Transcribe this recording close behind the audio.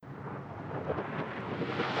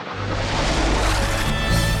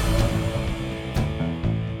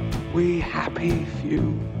we happy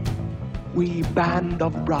few, we band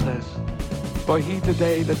of brothers. For he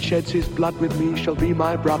today that sheds his blood with me shall be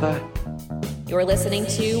my brother. You're listening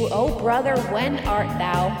to Oh Brother, When Art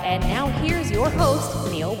Thou? And now here's your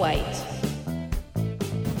host, Neil White.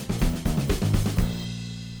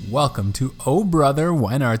 Welcome to Oh Brother,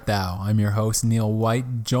 When Art Thou? I'm your host, Neil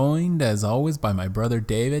White, joined as always by my brother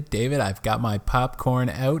David. David, I've got my popcorn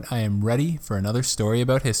out. I am ready for another story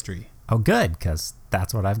about history. Oh, good, because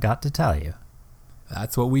that's what I've got to tell you.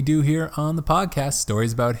 That's what we do here on the podcast,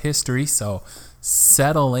 stories about history. So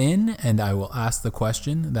settle in, and I will ask the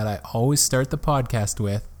question that I always start the podcast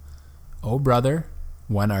with. Oh brother,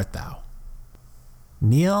 when art thou?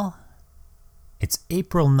 Neil, it's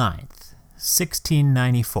April 9th,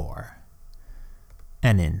 1694.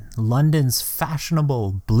 And in London's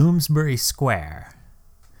fashionable Bloomsbury Square,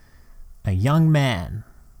 a young man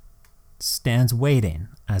stands waiting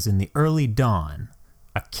as in the early dawn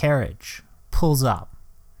a carriage pulls up.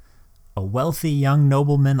 A wealthy young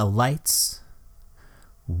nobleman alights,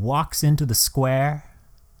 walks into the square.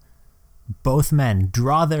 Both men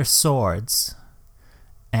draw their swords,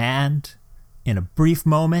 and in a brief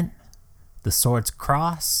moment, the swords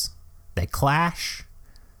cross, they clash,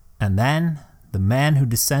 and then the man who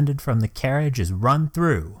descended from the carriage is run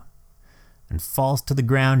through and falls to the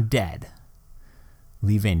ground dead,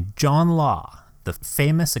 leaving John Law, the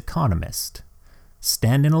famous economist,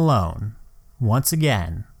 standing alone once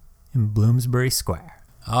again in Bloomsbury Square.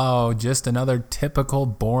 Oh, just another typical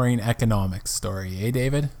boring economics story, eh,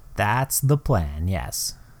 David? That's the plan,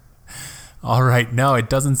 yes. All right, no, it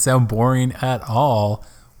doesn't sound boring at all.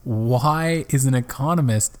 Why is an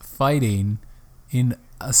economist fighting in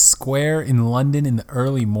a square in London in the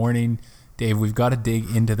early morning? Dave, we've got to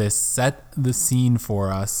dig into this. Set the scene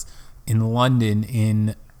for us in London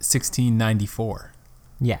in 1694.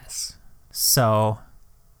 Yes. So,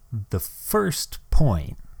 the first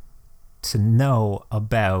point to know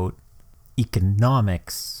about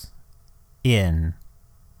economics in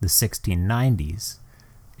the 1690s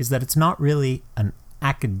is that it's not really an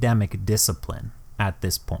academic discipline at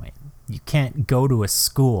this point. You can't go to a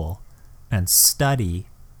school and study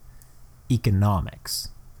economics.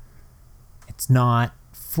 It's not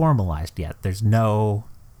formalized yet. There's no,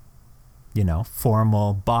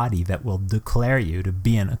 formal body that will declare you to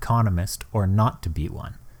be an economist or not to be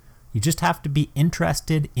one. You just have to be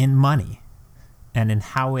interested in money and in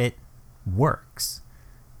how it works.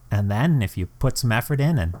 And then if you put some effort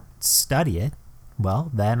in and study it, well,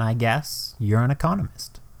 then I guess you're an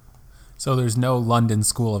economist. So there's no London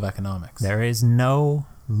School of Economics. There is no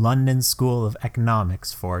London School of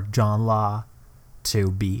Economics for John Law to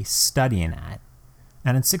be studying at.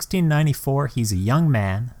 And in 1694, he's a young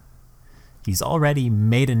man. He's already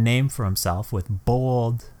made a name for himself with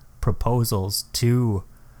bold proposals to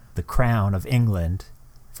the Crown of England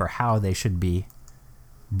for how they should be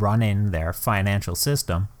running their financial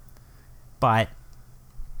system. But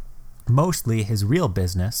mostly his real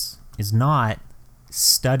business is not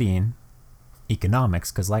studying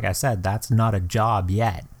economics, because like I said, that's not a job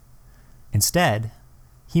yet. Instead,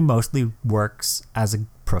 he mostly works as a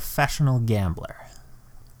professional gambler.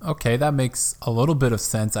 Okay, that makes a little bit of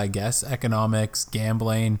sense, I guess. Economics,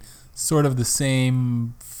 gambling, sort of the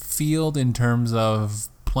same field in terms of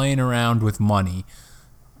playing around with money,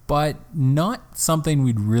 but not something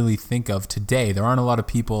we'd really think of today. There aren't a lot of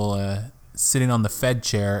people sitting on the Fed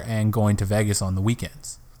chair and going to Vegas on the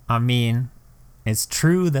weekends. I mean, it's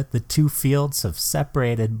true that the two fields have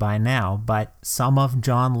separated by now, but some of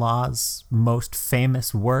John Law's most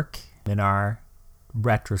famous work in our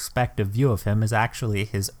retrospective view of him is actually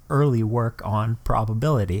his early work on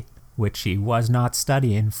probability, which he was not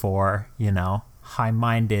studying for,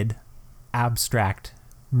 high-minded, abstract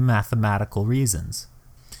mathematical reasons.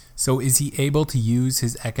 So is he able to use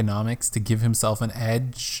his economics to give himself an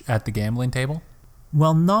edge at the gambling table?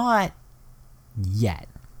 Well, not yet.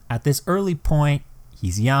 At this early point,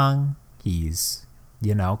 he's young, he's,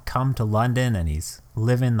 come to London and he's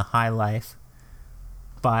living the high life.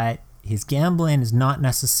 But his gambling is not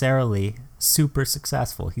necessarily super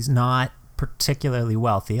successful. He's not particularly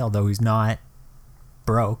wealthy, although he's not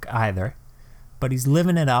broke either. But he's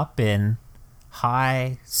living it up in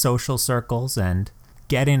high social circles and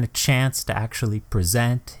getting a chance to actually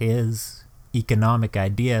present his economic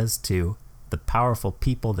ideas to the powerful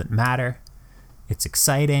people that matter. It's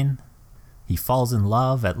exciting. He falls in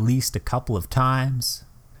love at least a couple of times,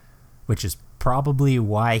 which is probably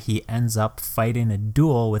why he ends up fighting a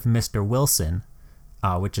duel with Mr. Wilson,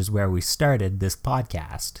 which is where we started this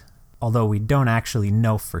podcast. Although we don't actually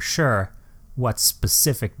know for sure what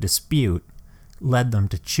specific dispute led them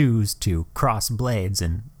to choose to cross blades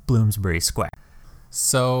in Bloomsbury Square.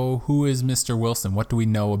 So who is Mr. Wilson? What do we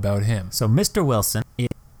know about him? So Mr. Wilson is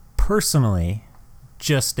personally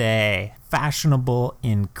just a fashionable,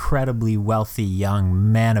 incredibly wealthy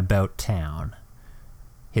young man about town.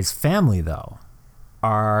 His family, though,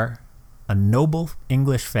 are a noble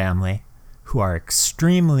English family who are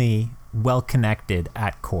extremely well connected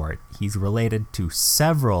at court. He's related to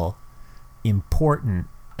several important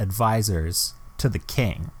advisors to the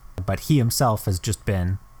king, but he himself has just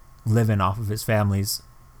been living off of his family's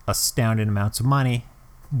astounding amounts of money,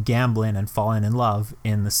 gambling and falling in love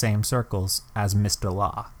in the same circles as Mr.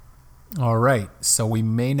 Law. All right, so we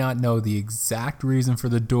may not know the exact reason for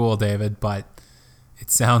the duel, David, but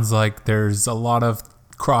it sounds like there's a lot of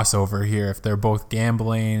crossover here. If they're both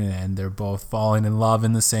gambling and they're both falling in love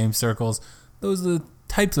in the same circles, those are the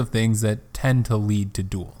types of things that tend to lead to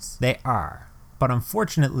duels. They are. But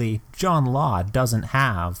unfortunately, John Law doesn't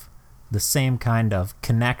have the same kind of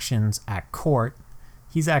connections at court.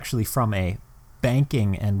 He's actually from a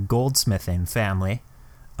banking and goldsmithing family,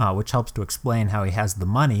 which helps to explain how he has the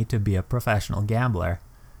money to be a professional gambler.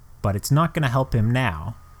 But it's not going to help him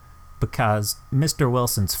now, because Mr.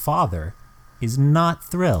 Wilson's father is not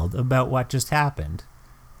thrilled about what just happened,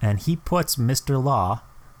 and he puts Mr. Law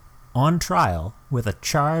on trial with a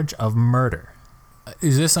charge of murder.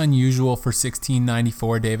 Is this unusual for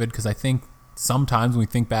 1694, David? Because I think sometimes when we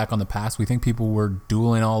think back on the past, we think people were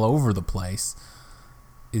dueling all over the place.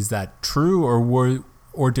 Is that true,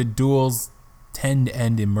 or did duels tend to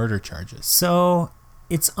end in murder charges? So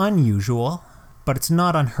it's unusual, but it's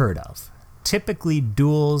not unheard of. Typically,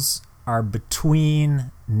 duels are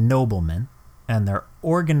between noblemen, and they're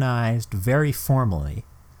organized very formally,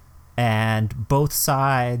 and both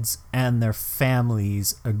sides and their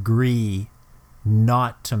families agree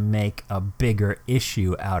not to make a bigger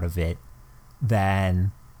issue out of it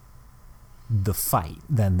than the fight,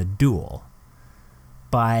 than the duel.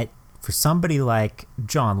 But for somebody like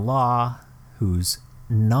John Law, who's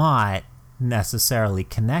not necessarily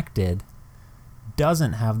connected,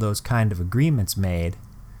 doesn't have those kind of agreements made,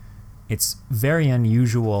 it's very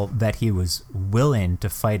unusual that he was willing to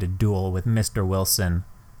fight a duel with Mr. Wilson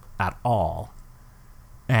at all.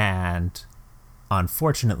 And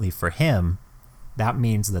unfortunately for him, that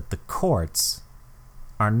means that the courts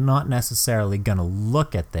are not necessarily going to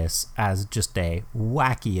look at this as just a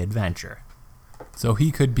wacky adventure. So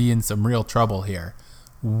he could be in some real trouble here.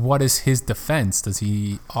 What is his defense? Does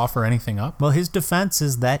he offer anything up? Well, his defense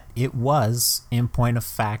is that it was, in point of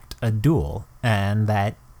fact, a duel, and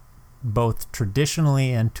that both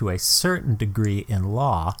traditionally and to a certain degree in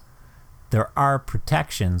law, there are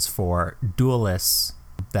protections for duelists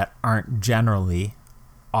that aren't generally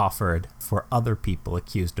offered for other people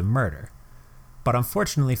accused of murder. But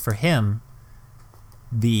unfortunately for him,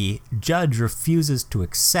 the judge refuses to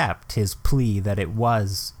accept his plea that it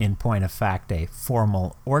was, in point of fact, a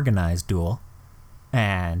formal, organized duel,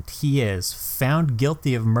 and he is found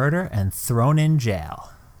guilty of murder and thrown in jail.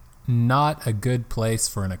 Not a good place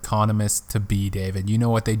for an economist to be, David. You know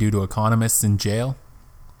what they do to economists in jail?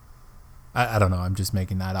 I don't know, I'm just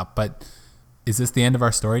making that up. But is this the end of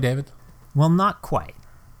our story, David? Well, not quite.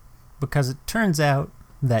 Because it turns out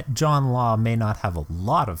that John Law may not have a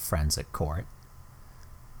lot of friends at court,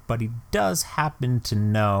 but he does happen to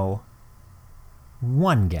know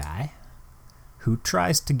one guy who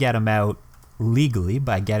tries to get him out legally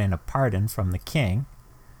by getting a pardon from the king.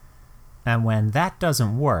 And when that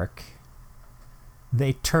doesn't work,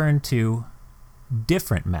 they turn to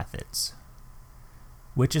different methods,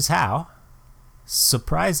 which is how,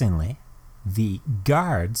 surprisingly, the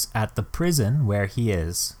guards at the prison where he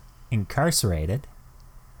is incarcerated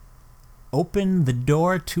open the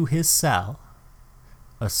door to his cell,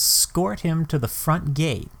 escort him to the front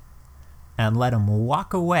gate, and let him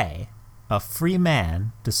walk away a free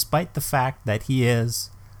man, despite the fact that he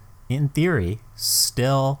is, in theory,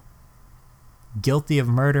 still guilty of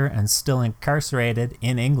murder and still incarcerated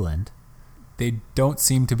in England. They don't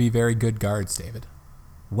seem to be very good guards, David.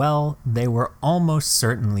 Well, they were almost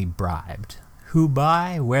certainly bribed. Who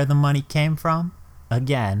by, where the money came from?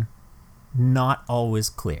 Again, not always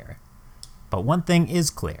clear. But one thing is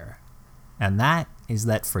clear, and that is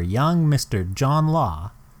that for young Mr. John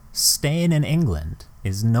Law, staying in England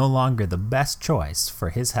is no longer the best choice for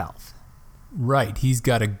his health. Right, he's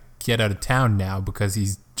got to get out of town now because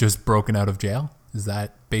he's just broken out of jail? Is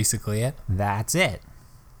that basically it? That's it.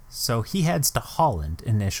 So he heads to Holland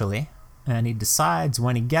initially, and he decides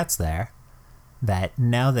when he gets there that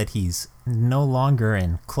now that he's no longer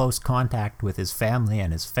in close contact with his family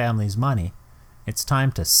and his family's money, it's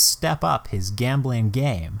time to step up his gambling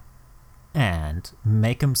game and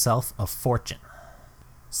make himself a fortune.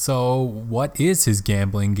 So, what is his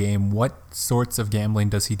gambling game? What sorts of gambling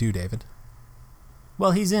does he do, David?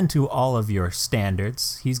 Well, he's into all of your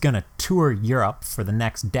standards. He's going to tour Europe for the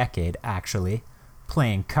next decade, actually,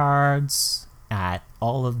 playing cards at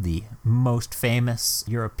all of the most famous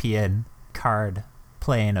European card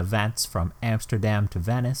playing events from Amsterdam to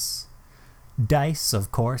Venice. Dice,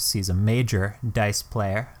 of course, he's a major dice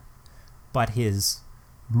player, but his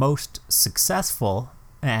most successful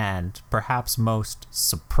and perhaps most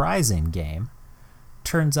surprising game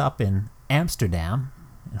turns up in Amsterdam,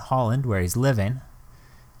 in Holland, where he's living.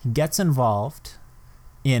 He gets involved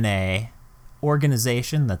in a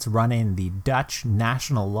organization that's running the Dutch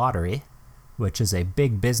National Lottery, which is a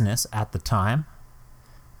big business at the time,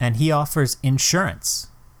 and he offers insurance.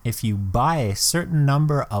 If you buy a certain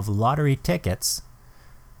number of lottery tickets,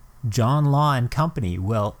 John Law and Company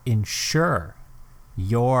will insure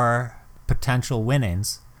your potential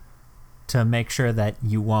winnings to make sure that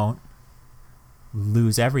you won't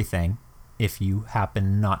lose everything if you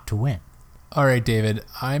happen not to win. All right, David,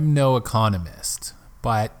 I'm no economist,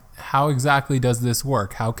 but how exactly does this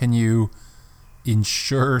work? How can you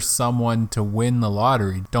insure someone to win the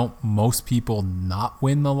lottery? Don't most people not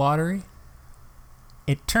win the lottery?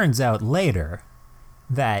 It turns out later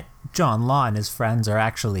that John Law and his friends are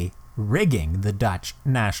actually rigging the Dutch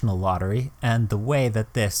National Lottery, and the way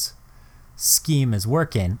that this scheme is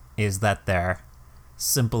working is that they're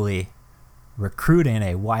simply recruiting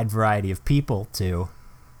a wide variety of people to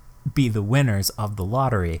be the winners of the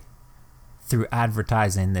lottery through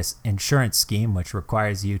advertising this insurance scheme, which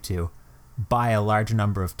requires you to buy a large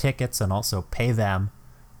number of tickets and also pay them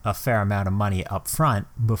a fair amount of money up front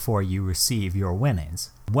before you receive your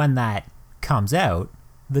winnings. When that comes out,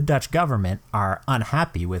 the Dutch government are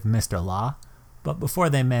unhappy with Mr. Law, but before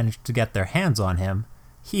they manage to get their hands on him,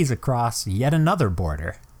 he's across yet another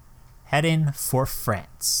border, heading for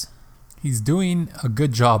France. He's doing a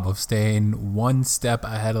good job of staying one step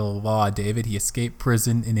ahead of the law, David. He escaped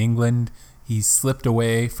prison in England. He slipped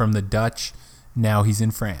away from the Dutch. Now he's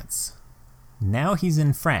in France. Now he's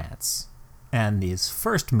in France, and his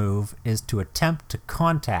first move is to attempt to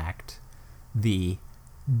contact the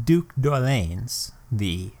Duc d'Orléans,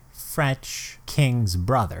 the French king's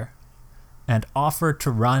brother, and offer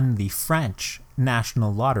to run the French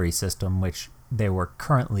national lottery system, which they were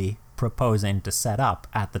currently proposing to set up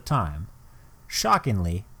at the time.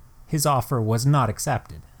 Shockingly, his offer was not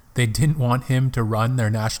accepted. They didn't want him to run their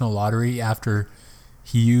national lottery after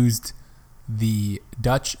he used the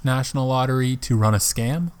Dutch national lottery to run a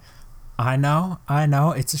scam? I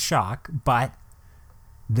know, it's a shock, but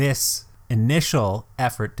this initial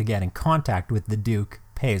effort to get in contact with the Duke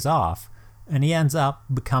pays off, and he ends up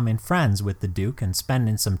becoming friends with the Duke and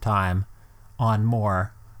spending some time on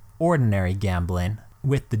more ordinary gambling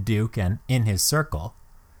with the Duke and in his circle.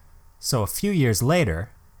 So a few years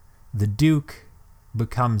later, the Duke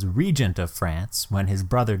becomes regent of France when his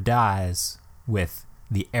brother dies, with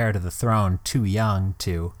the heir to the throne too young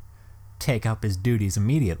to take up his duties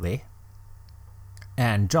immediately.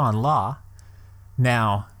 And John Law,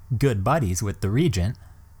 now good buddies with the regent,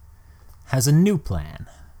 has a new plan.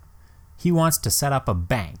 He wants to set up a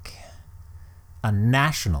bank, a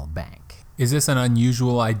national bank. Is this an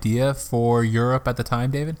unusual idea for Europe at the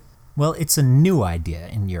time, David? Well, it's a new idea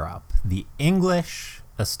in Europe. The English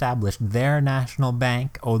established their national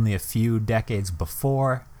bank only a few decades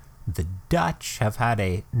before. The Dutch have had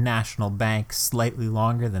a national bank slightly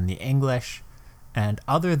longer than the English. And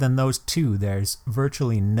other than those two, there's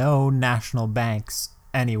virtually no national banks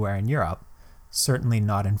anywhere in Europe, certainly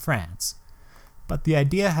not in France. But the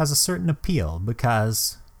idea has a certain appeal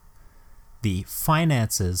because the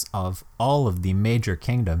finances of all of the major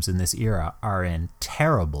kingdoms in this era are in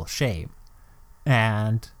terrible shape.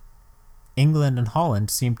 And England and Holland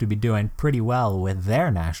seem to be doing pretty well with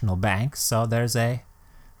their national banks, so there's a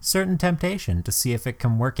certain temptation to see if it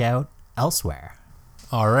can work out elsewhere.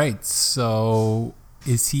 All right, so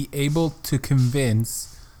is he able to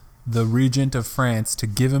convince the regent of France to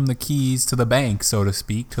give him the keys to the bank, so to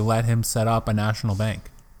speak, to let him set up a national bank?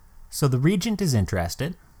 So the regent is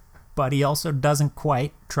interested, but he also doesn't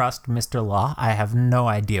quite trust Mr. Law. I have no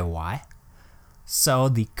idea why. So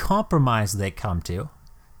the compromise they come to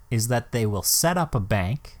is that they will set up a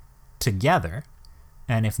bank together,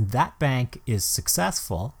 and if that bank is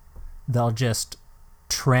successful, they'll just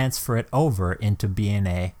transfer it over into being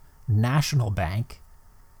a national bank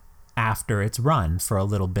after it's run for a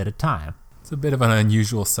little bit of time. It's a bit of an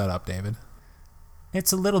unusual setup, David.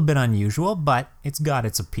 It's a little bit unusual, but it's got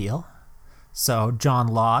its appeal. So John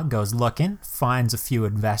Law goes looking, finds a few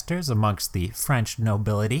investors amongst the French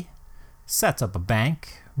nobility, sets up a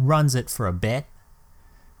bank, runs it for a bit,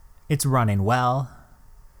 It's running well.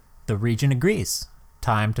 The region agrees.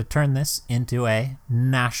 Time to turn this into a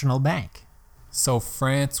national bank. So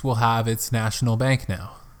France will have its national bank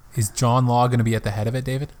now. Is John Law going to be at the head of it,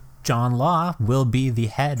 David? John Law will be the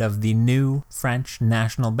head of the new French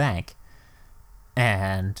National Bank.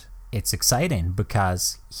 And it's exciting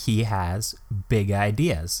because he has big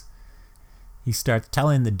ideas. He starts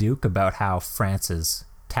telling the Duke about how France's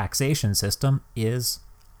taxation system is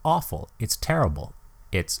awful. It's terrible.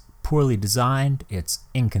 It's poorly designed. It's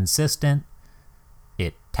inconsistent.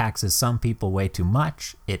 It taxes some people way too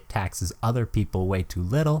much. It taxes other people way too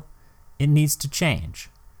little. It needs to change.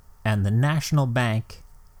 And the National Bank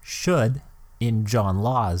should, in John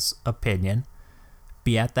Law's opinion,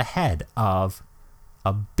 be at the head of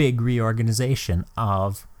a big reorganization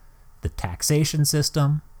of the taxation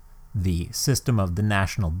system, the system of the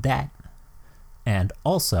national debt, and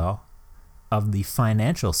also of the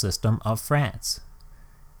financial system of France.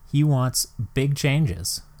 He wants big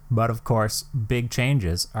changes, but of course, big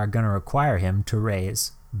changes are going to require him to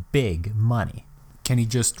raise big money. Can he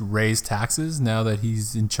just raise taxes now that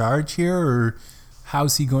he's in charge here, or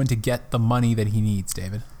how's he going to get the money that he needs,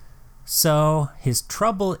 David? So his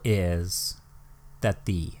trouble is that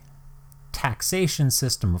the taxation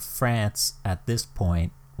system of France at this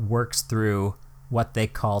point works through what they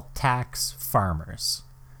call tax farmers.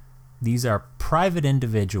 These are private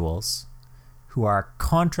individuals who are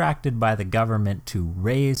contracted by the government to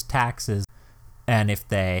raise taxes, and if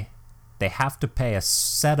they have to pay a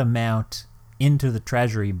set amount into the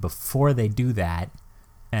treasury before they do that,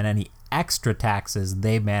 and any extra taxes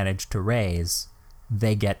they manage to raise,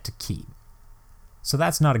 they get to keep. So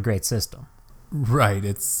that's not a great system. Right,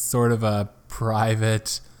 it's sort of a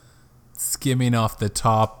private, skimming off the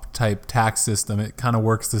top type tax system. It kind of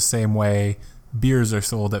works the same way beers are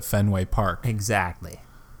sold at Fenway Park. Exactly.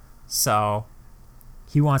 So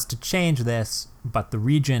he wants to change this, but the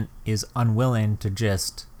regent is unwilling to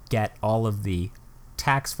just get all of the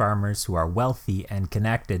tax farmers who are wealthy and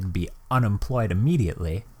connected be unemployed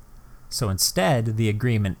immediately. So instead, the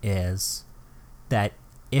agreement is that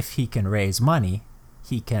if he can raise money,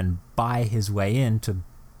 he can buy his way into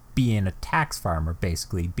being a tax farmer,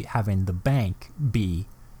 basically, having the bank be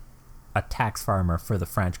a tax farmer for the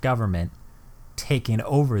French government, taking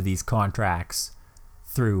over these contracts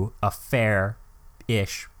through a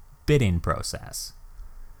fair-ish bidding process.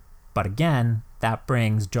 But again, that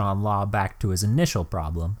brings John Law back to his initial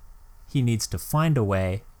problem. He needs to find a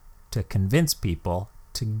way to convince people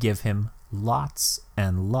to give him lots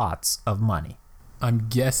and lots of money. I'm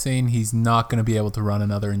guessing he's not going to be able to run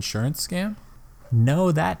another insurance scam?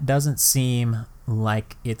 No, that doesn't seem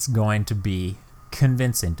like it's going to be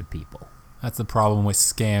convincing to people. That's the problem with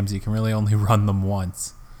scams. You can really only run them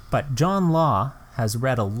once. But John Law has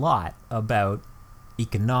read a lot about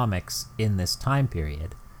economics in this time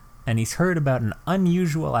period, and he's heard about an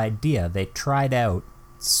unusual idea they tried out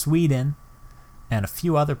Sweden and a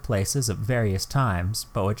few other places at various times,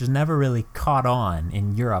 but which has never really caught on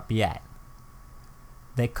in Europe yet.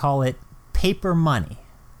 They call it paper money.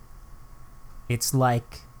 It's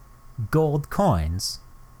like gold coins,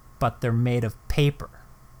 but they're made of paper.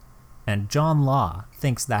 And John Law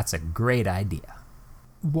thinks that's a great idea.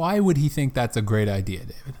 Why would he think that's a great idea,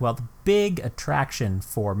 David? Well, the big attraction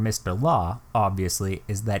for Mr. Law, obviously,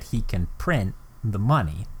 is that he can print the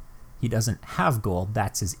money. He doesn't have gold,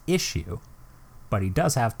 that's his issue, but he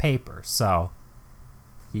does have paper, so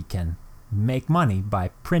he can make money by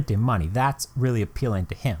printing money. That's really appealing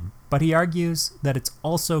to him. But he argues that it's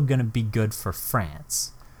also going to be good for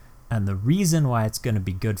France. And the reason why it's going to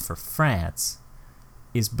be good for France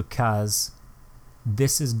is because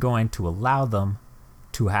this is going to allow them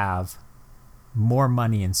to have more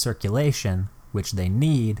money in circulation, which they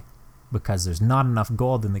need because there's not enough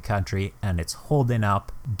gold in the country and it's holding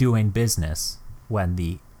up doing business when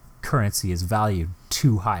the currency is valued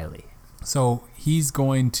too highly. So he's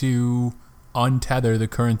going to untether the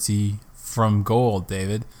currency from gold,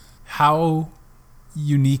 David. How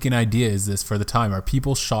unique an idea is this for the time? Are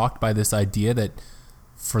people shocked by this idea that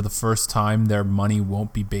for the first time their money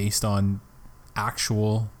won't be based on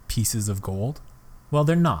actual pieces of gold? Well,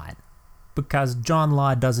 they're not, because John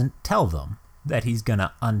Law doesn't tell them that he's going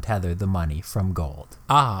to untether the money from gold.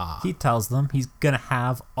 He tells them he's going to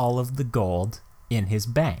have all of the gold in his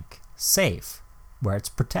bank, safe, where it's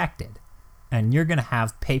protected. And you're going to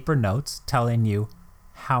have paper notes telling you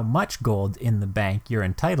how much gold in the bank you're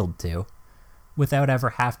entitled to without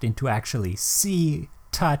ever having to actually see,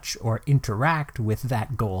 touch, or interact with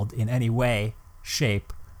that gold in any way,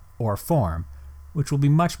 shape, or form, which will be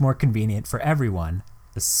much more convenient for everyone,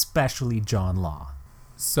 especially John Law.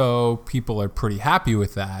 So people are pretty happy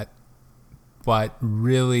with that. but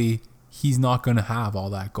really he's not going to have all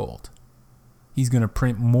that gold. He's going to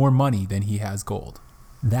print more money than he has gold.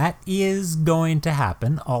 That is going to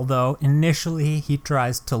happen, although initially he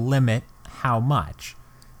tries to limit how much.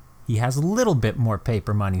 He has a little bit more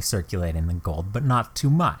paper money circulating than gold, but not too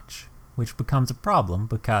much, which becomes a problem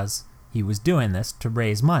because he was doing this to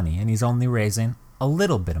raise money, and he's only raising a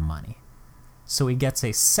little bit of money. So he gets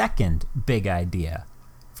a second big idea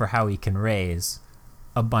for how he can raise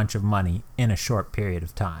a bunch of money in a short period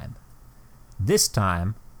of time. This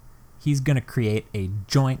time, he's going to create a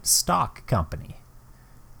joint stock company.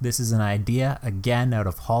 This is an idea, again, out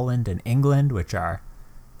of Holland and England, which are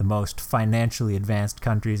the most financially advanced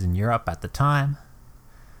countries in Europe at the time,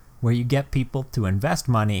 where you get people to invest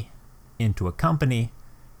money into a company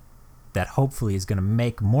that hopefully is going to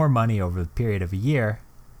make more money over the period of a year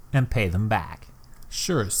and pay them back.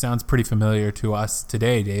 Sure, sounds pretty familiar to us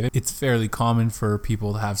today, David. It's fairly common for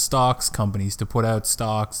people to have stocks, companies to put out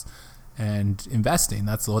stocks, and investing.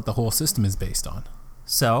 That's what the whole system is based on.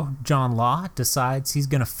 So John Law decides he's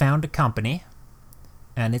going to found a company,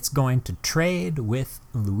 and it's going to trade with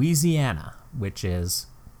Louisiana, which is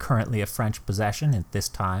currently a French possession at this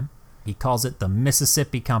time. He calls it the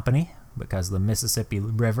Mississippi Company because the Mississippi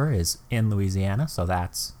River is in Louisiana, so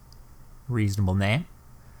that's a reasonable name.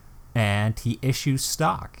 And he issues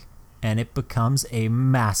stock, and it becomes a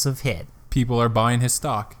massive hit. People are buying his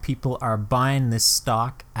stock. People are buying this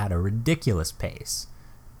stock at a ridiculous pace,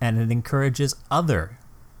 and it encourages other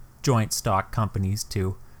joint stock companies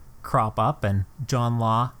to crop up, and John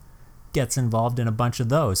Law gets involved in a bunch of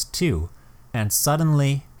those too. And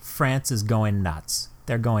suddenly, France is going nuts.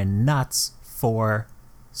 They're going nuts for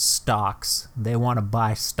stocks. They want to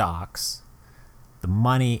buy stocks. The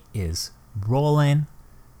money is rolling,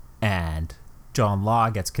 and John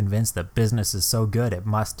Law gets convinced that business is so good it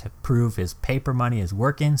must prove his paper money is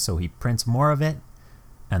working, so he prints more of it,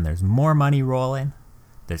 and there's more money rolling.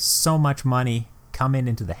 There's so much money coming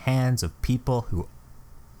into the hands of people who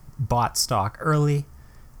bought stock early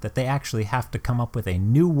that they actually have to come up with a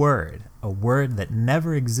new word, a word that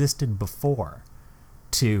never existed before,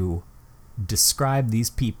 to describe these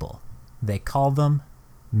people. They call them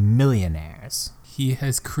millionaires. He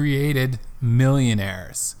has created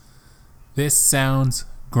millionaires. This sounds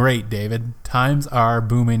great, David. Times are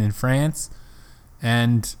booming in France,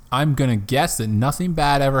 and I'm going to guess that nothing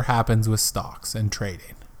bad ever happens with stocks and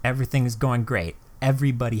trading. Everything is going great.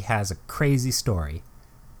 Everybody has a crazy story.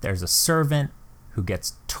 There's a servant who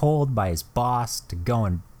gets told by his boss to go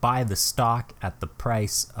and buy the stock at the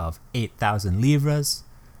price of 8,000 livres,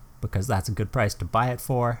 because that's a good price to buy it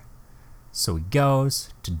for. So he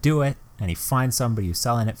goes to do it, and he finds somebody who's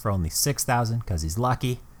selling it for only 6,000 because he's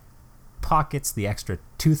lucky, pockets the extra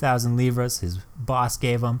 2,000 livres his boss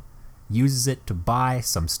gave him, uses it to buy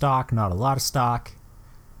some stock, not a lot of stock,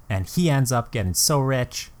 and he ends up getting so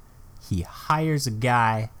rich, he hires a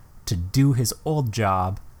guy to do his old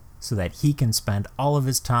job so that he can spend all of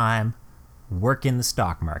his time working the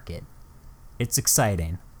stock market. It's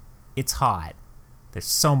exciting. It's hot. There's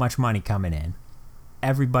so much money coming in.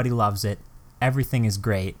 Everybody loves it. Everything is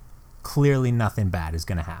great. Clearly nothing bad is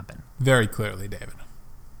going to happen. Very clearly, David.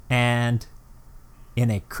 And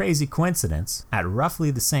in a crazy coincidence, at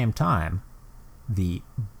roughly the same time, the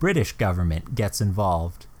British government gets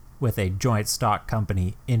involved with a joint stock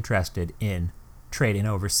company interested in trading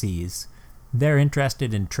overseas. They're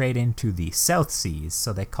interested in trading to the South Seas,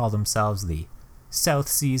 so they call themselves the South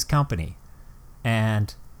Seas Company.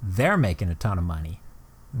 And they're making a ton of money.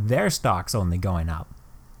 Their stock's only going up.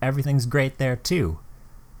 Everything's great there too.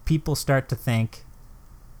 People start to think,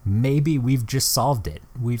 maybe we've just solved it.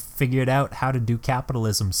 We've figured out how to do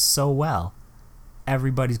capitalism so well.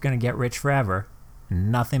 Everybody's going to get rich forever.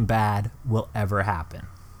 And nothing bad will ever happen.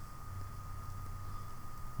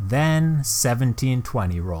 Then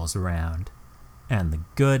 1720 rolls around, and the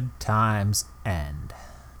good times end.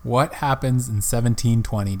 What happens in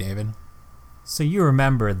 1720, David? So you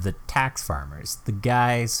remember the tax farmers, the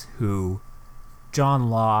guys who John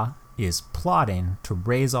Law is plotting to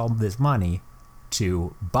raise all this money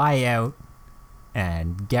to buy out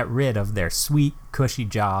and get rid of their sweet, cushy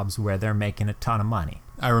jobs where they're making a ton of money.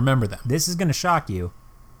 I remember them. This is going to shock you,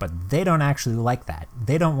 but they don't actually like that.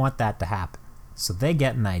 They don't want that to happen. So they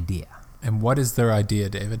get an idea. And what is their idea,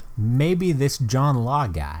 David? Maybe this John Law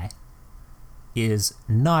guy is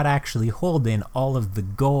not actually holding all of the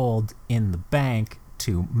gold in the bank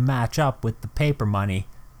to match up with the paper money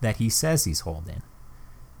that he says he's holding.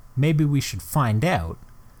 Maybe we should find out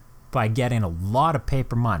by getting a lot of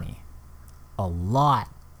paper money,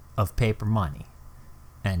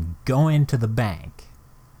 and going to the bank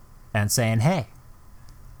and saying, hey,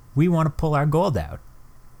 we want to pull our gold out.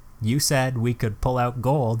 You said we could pull out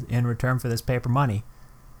gold in return for this paper money.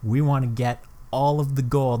 We want to get all of the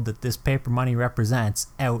gold that this paper money represents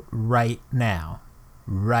out right now.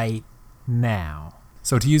 Right now.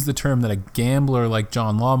 So to use the term that a gambler like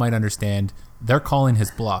John Law might understand, they're calling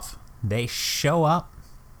his bluff. They show up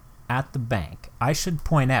at the bank. I should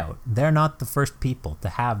point out, they're not the first people to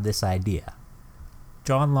have this idea.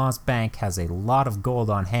 John Law's bank has a lot of gold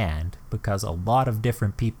on hand because a lot of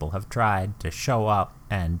different people have tried to show up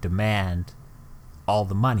and demand all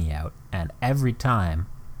the money out, and every time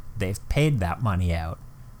they've paid that money out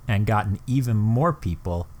and gotten even more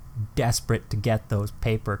people desperate to get those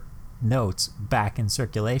paper notes back in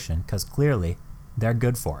circulation because clearly they're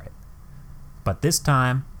good for it. But this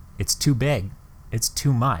time, it's too big. It's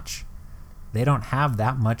too much. They don't have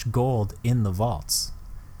that much gold in the vaults.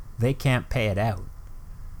 They can't pay it out.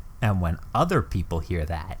 And when other people hear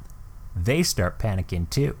that, they start panicking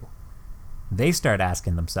too. They start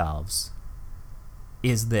asking themselves,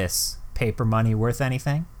 is this paper money worth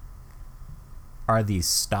anything? Are these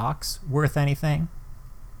stocks worth anything?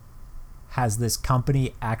 Has this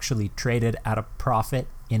company actually traded at a profit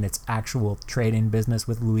in its actual trading business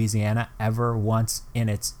with Louisiana ever once in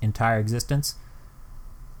its entire existence?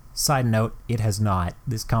 Side note, it has not.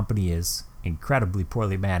 This company is incredibly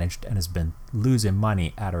poorly managed and has been losing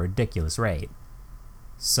money at a ridiculous rate.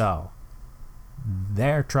 So,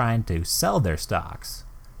 they're trying to sell their stocks,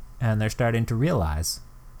 and they're starting to realize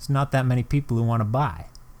there's not that many people who want to buy.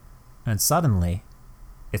 And suddenly,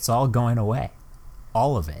 it's all going away.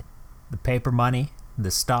 All of it. The paper money,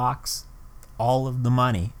 the stocks, all of the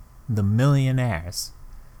money, the millionaires.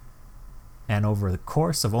 And over the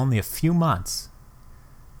course of only a few months,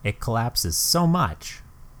 it collapses so much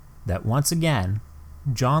that once again,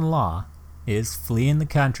 John Law is fleeing the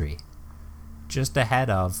country, just ahead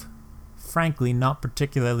of, frankly, not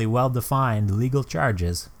particularly well-defined legal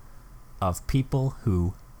charges of people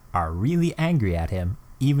who are really angry at him,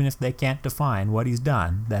 even if they can't define what he's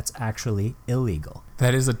done that's actually illegal.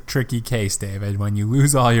 That is a tricky case, David. When you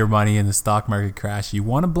lose all your money in the stock market crash, you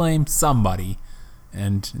want to blame somebody.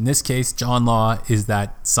 And in this case, John Law is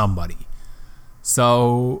that somebody.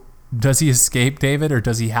 So, does he escape, David, or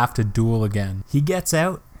does he have to duel again? He gets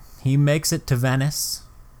out. He makes it to Venice.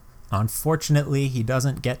 Unfortunately, he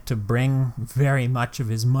doesn't get to bring very much of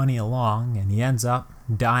his money along, and he ends up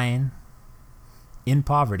dying in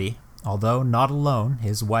poverty. Although not alone,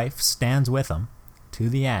 his wife stands with him to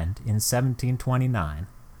the end in 1729.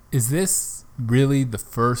 Is this really the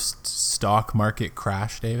first stock market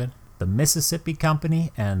crash, David? The Mississippi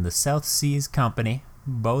Company and the South Seas Company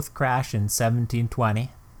both crash in 1720.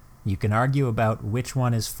 You can argue about which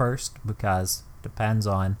one is first because it depends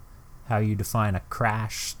on how you define a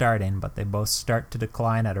crash starting, but they both start to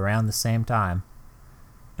decline at around the same time.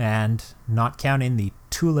 And not counting the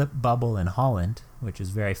tulip bubble in Holland, which is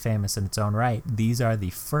very famous in its own right, these are the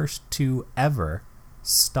first two ever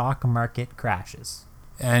stock market crashes.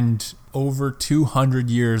 And over 200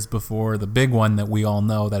 years before the big one that we all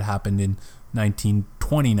know that happened in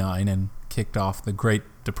 1929 and kicked off the Great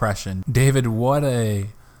Depression. David, what a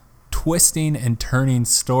twisting and turning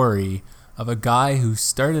story of a guy who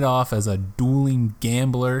started off as a dueling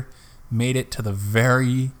gambler, made it to the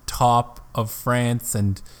very top of France,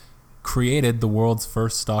 and created the world's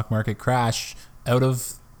first stock market crash out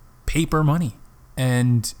of paper money.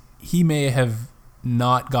 And he may have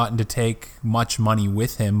not gotten to take much money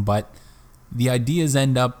with him, but the ideas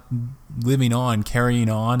end up living on, carrying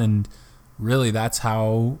on, and really that's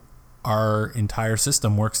how our entire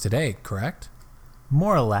system works today, correct?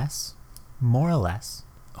 More or less. More or less.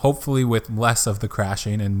 Hopefully with less of the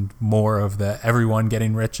crashing and more of the everyone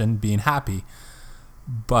getting rich and being happy.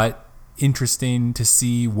 But interesting to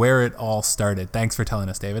see where it all started. Thanks for telling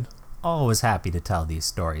us, David. Always happy to tell these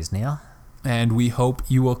stories, Neil. And we hope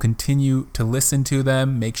you will continue to listen to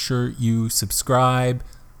them. Make sure you subscribe,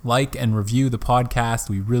 like, and review the podcast.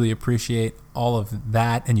 We really appreciate all of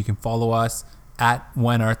that. And you can follow us at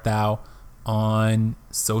When Art Thou on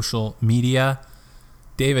social media.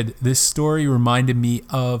 David, this story reminded me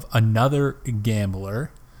of another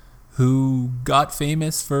gambler who got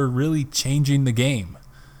famous for really changing the game.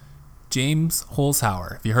 James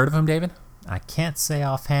Holzhauer. Have you heard of him, David? I can't say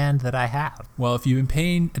offhand that I have. Well, if you've been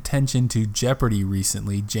paying attention to Jeopardy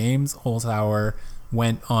recently, James Holzhauer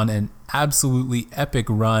went on an absolutely epic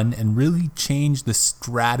run and really changed the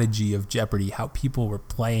strategy of Jeopardy, how people were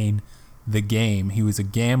playing the game. He was a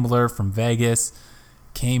gambler from Vegas,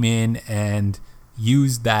 came in and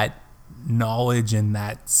used that knowledge and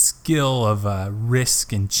that skill of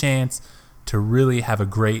risk and chance to really have a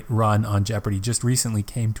great run on Jeopardy. Just recently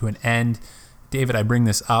came to an end. David, I bring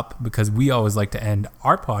this up because we always like to end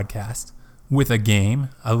our podcast with a game,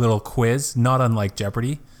 a little quiz, not unlike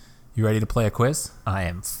Jeopardy! You ready to play a quiz? I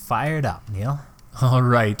am fired up, Neil. All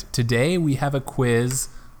right. Today we have a quiz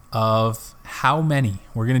of how many.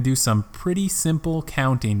 We're going to do some pretty simple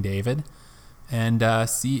counting, David, and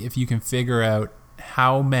see if you can figure out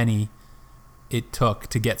how many it took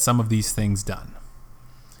to get some of these things done.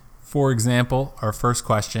 For example, our first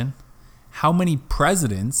question, how many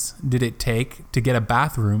presidents did it take to get a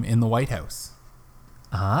bathroom in the White House?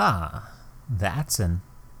 Ah, that's an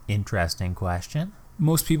interesting question.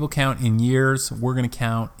 Most people count in years. We're going to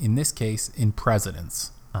count, in this case, in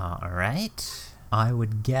presidents. All right. I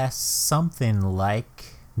would guess something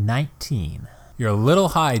like 19. You're a little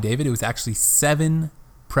high, David. It was actually 7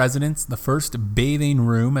 presidents. The first bathing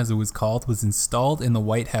room, as it was called, was installed in the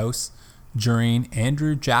White House during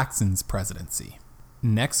Andrew Jackson's presidency.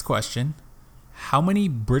 Next question. How many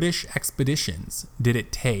British expeditions did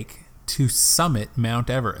it take to summit Mount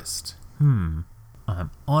Everest? I'm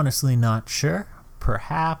honestly not sure.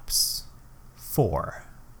 Perhaps 4.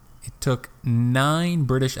 It took 9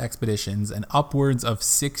 British expeditions and upwards of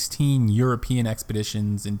 16 European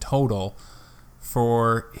expeditions in total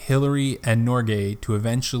for Hillary and Norgay to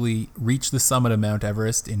eventually reach the summit of Mount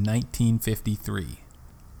Everest in 1953.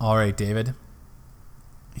 All right, David.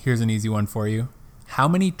 Here's an easy one for you. How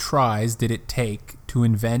many tries did it take to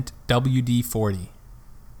invent WD-40?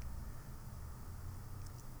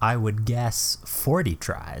 I would guess 40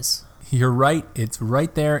 tries. You're right. It's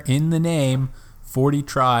right there in the name. 40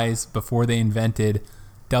 tries before they invented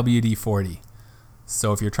WD-40.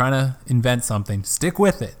 So if you're trying to invent something, stick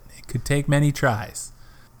with it. It could take many tries.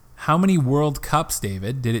 How many World Cups,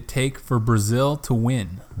 David, did it take for Brazil to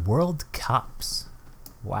win? World Cups.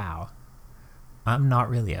 Wow. I'm not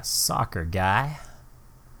really a soccer guy,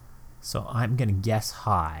 so I'm going to guess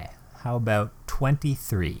high. How about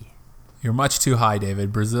 23? You're much too high,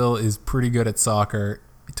 David. Brazil is pretty good at soccer.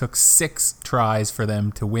 It took 6 tries for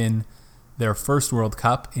them to win their first World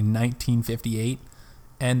Cup in 1958,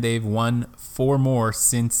 and they've won 4 more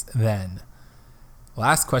since then.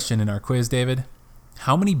 Last question in our quiz, David.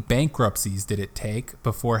 How many bankruptcies did it take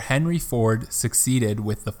before Henry Ford succeeded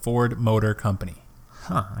with the Ford Motor Company?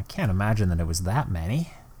 I can't imagine that it was that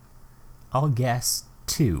many. I'll guess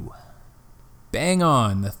 2. Bang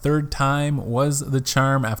on. The third time was the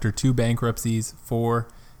charm after 2 bankruptcies for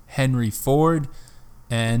Henry Ford.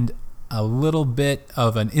 And a little bit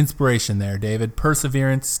of an inspiration there, David.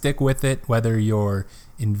 Perseverance, stick with it, whether you're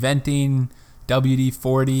inventing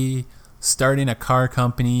WD-40, starting a car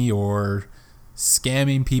company, or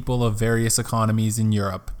scamming people of various economies in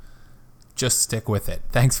Europe. Just stick with it.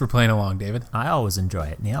 Thanks for playing along, David. I always enjoy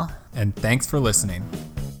it, Neil. And thanks for listening.